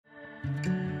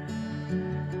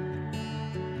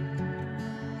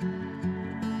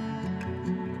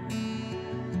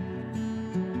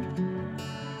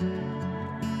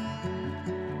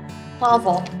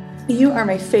Pavel, you are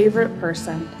my favorite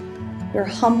person. You're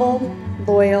humble,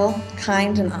 loyal,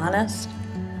 kind, and honest.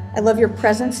 I love your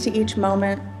presence to each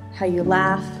moment, how you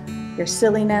laugh, your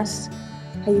silliness,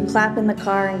 how you clap in the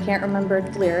car and can't remember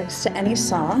the lyrics to any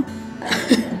song.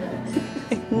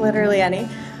 Literally any.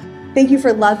 Thank you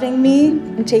for loving me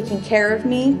and taking care of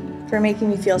me, for making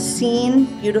me feel seen,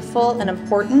 beautiful, and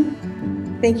important.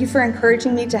 Thank you for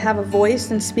encouraging me to have a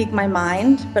voice and speak my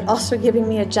mind, but also giving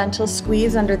me a gentle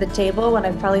squeeze under the table when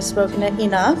I've probably spoken it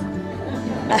enough.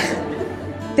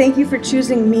 Thank you for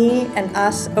choosing me and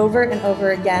us over and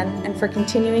over again, and for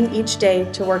continuing each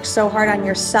day to work so hard on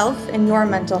yourself and your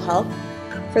mental health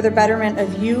for the betterment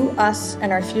of you, us,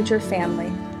 and our future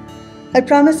family. I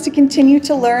promise to continue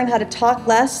to learn how to talk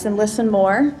less and listen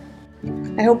more.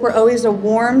 I hope we're always a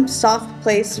warm, soft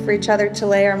place for each other to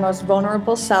lay our most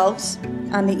vulnerable selves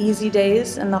on the easy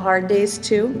days and the hard days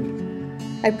too.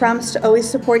 I promise to always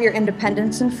support your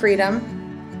independence and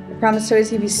freedom. I promise to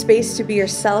always give you space to be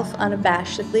yourself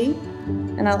unabashedly.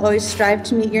 And I'll always strive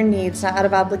to meet your needs, not out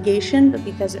of obligation, but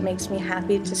because it makes me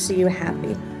happy to see you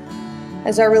happy.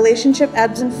 As our relationship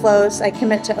ebbs and flows, I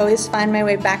commit to always find my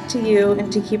way back to you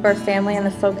and to keep our family in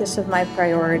the focus of my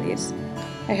priorities.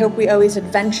 I hope we always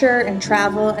adventure and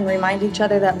travel and remind each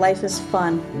other that life is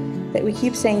fun, that we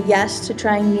keep saying yes to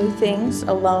trying new things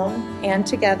alone and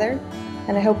together,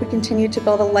 and I hope we continue to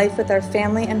build a life with our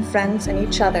family and friends and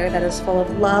each other that is full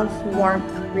of love,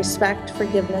 warmth, respect,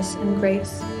 forgiveness, and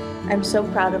grace. I'm so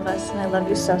proud of us, and I love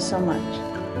you so, so much.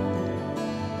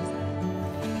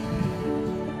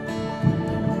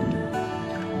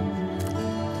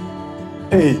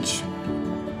 Paige,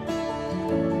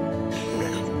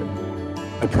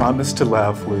 I promise to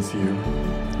laugh with you,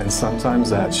 and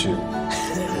sometimes at you,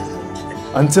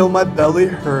 until my belly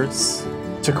hurts,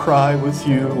 to cry with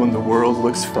you when the world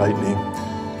looks frightening,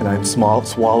 and I'm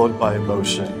swallowed by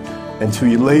emotion, and to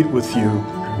elate with you,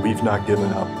 we've not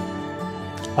given up.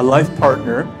 A life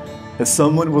partner is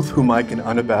someone with whom I can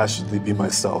unabashedly be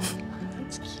myself.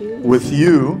 That's cute. With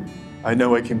you, I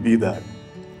know I can be that.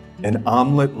 An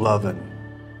omelet loving,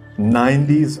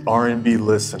 90s R&B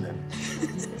listening,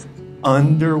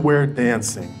 underwear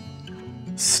dancing,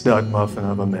 stud muffin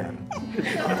of a man.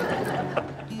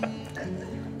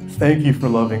 Thank you for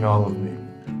loving all of me.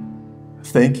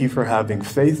 Thank you for having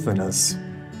faith in us,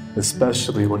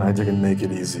 especially when I didn't make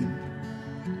it easy.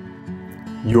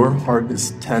 Your heart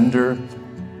is tender,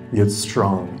 yet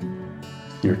strong.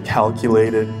 You're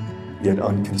calculated, yet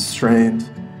unconstrained.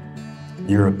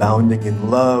 You're abounding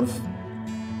in love,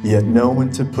 yet know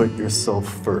when to put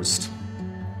yourself first.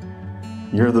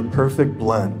 You're the perfect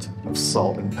blend of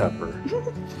salt and pepper.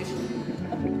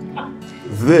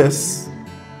 This,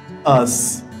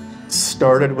 us,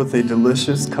 started with a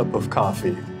delicious cup of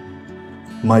coffee.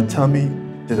 My tummy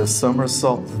did a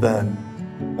somersault then,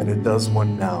 and it does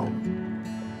one now.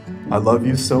 I love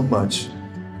you so much.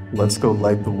 Let's go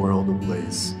light the world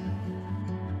ablaze.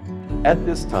 At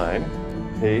this time,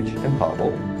 Paige and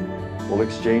Pavel will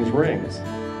exchange rings.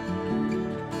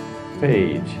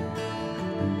 Paige,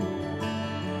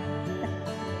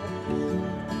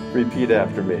 repeat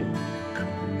after me.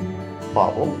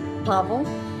 Pavel, Pavel,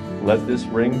 let this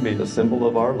ring be a symbol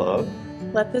of our love.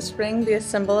 let this ring be a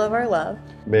symbol of our love.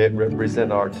 May it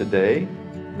represent our today,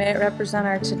 May it represent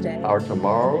our today, our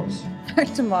tomorrows, our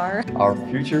tomorrow, our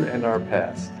future, and our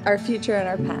past. our future, and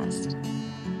our past.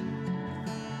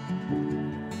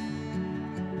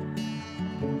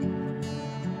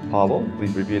 Pavel,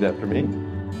 please repeat after me.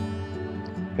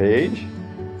 Paige,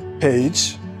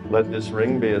 Paige, let this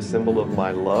ring be a symbol of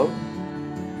my love.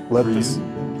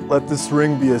 let this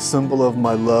ring be a symbol of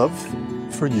my love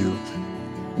for you.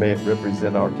 May it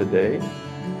represent our today,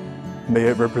 May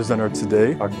it represent our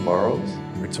today, our tomorrows,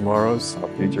 our tomorrows, our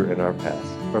future, and our past.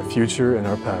 our future, and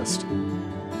our past.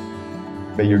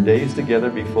 May your days together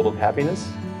be full of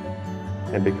happiness,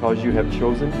 and because you have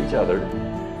chosen each other,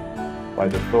 by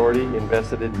the authority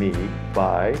invested in me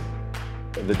by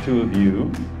the two of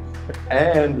you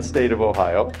and the state of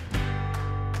Ohio,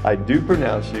 I do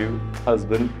pronounce you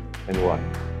husband and wife.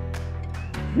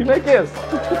 You may kiss.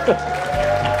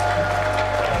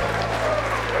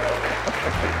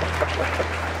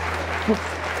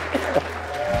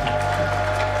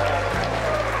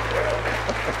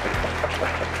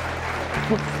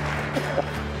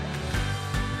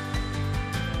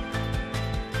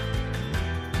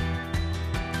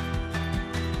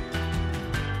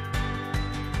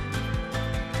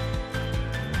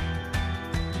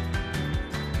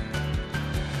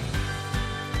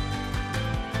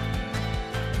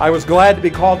 I was glad to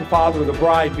be called the father of the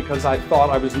bride because I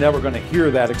thought I was never going to hear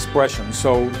that expression.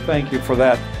 So thank you for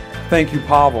that Thank you,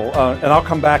 Pavel. And I'll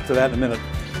come back to that in a minute.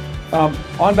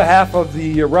 On behalf of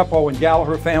the Reppo and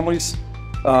Gallagher families,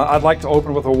 I'd like to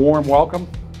open with a warm welcome.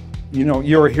 You know,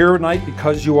 you're here tonight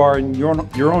because you are in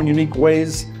your own unique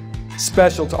ways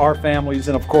special to our families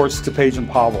and, of course, to Paige and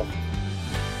Pavel.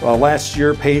 Last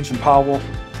year, Paige and Pavel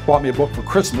bought me a book for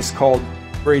Christmas called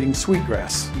Braiding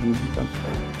Sweetgrass,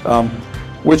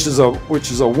 which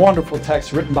is a wonderful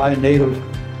text written by a Native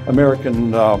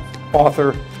American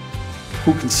author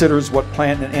who considers what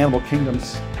plant and animal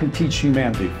kingdoms can teach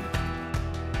humanity.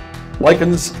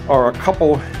 Lichens are a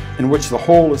couple in which the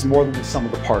whole is more than the sum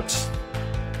of the parts.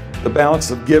 The balance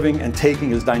of giving and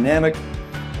taking is dynamic,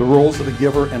 the roles of the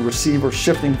giver and receiver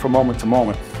shifting from moment to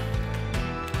moment.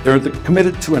 They're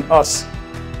committed to an us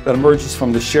that emerges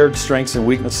from the shared strengths and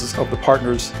weaknesses of the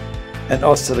partners, and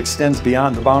us that extends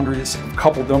beyond the boundaries of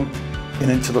coupledom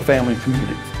and into the family and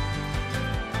community.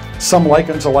 Some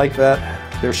lichens are like that.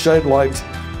 Their shared lives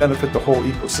benefit the whole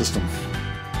ecosystem.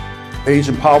 Paige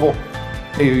and Pavel,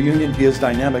 may your union be as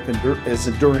dynamic and as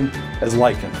enduring as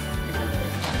lichen.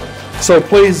 So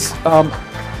please,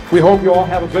 we hope you all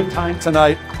have a good time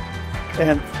tonight,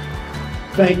 and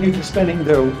thank you for spending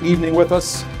the evening with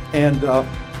us. And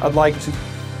I'd like to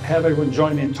have everyone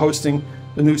join me in toasting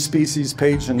the new species,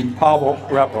 Paige and Pavel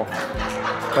Reppo.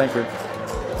 Thank you.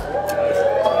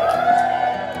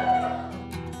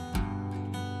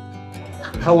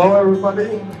 Hello,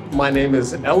 everybody. My name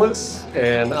is Ellis,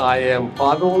 and I am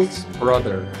Pavel's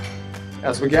brother.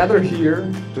 As we gather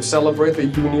here to celebrate the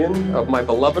union of my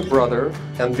beloved brother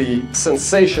and the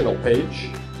sensational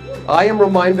Paige, I am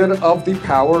reminded of the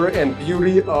power and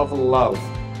beauty of love.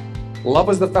 Love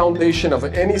is the foundation of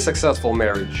any successful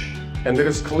marriage, and it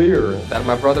is clear that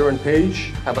my brother and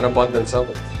Paige have an abundance of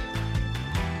it.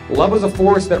 Love is a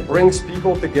force that brings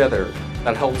people together,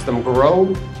 that helps them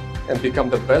grow and become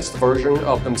the best version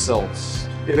of themselves.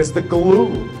 It is the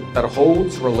glue that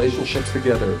holds relationships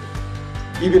together,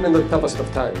 even in the toughest of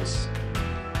times.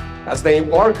 As they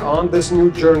embark on this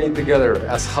new journey together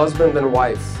as husband and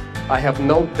wife, I have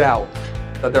no doubt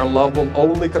that their love will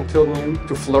only continue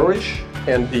to flourish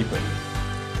and deepen.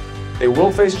 They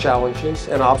will face challenges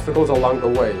and obstacles along the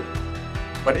way,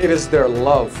 but it is their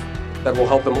love that will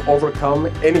help them overcome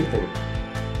anything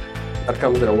that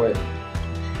comes their way.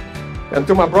 And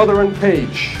to my brother and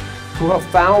Paige, who have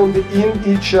found in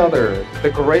each other the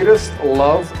greatest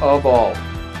love of all,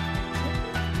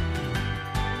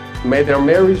 may their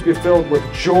marriage be filled with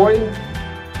joy,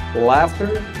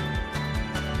 laughter,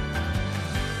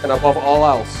 and above all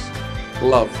else,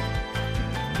 love.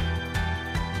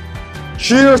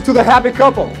 Cheers to the happy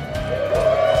couple.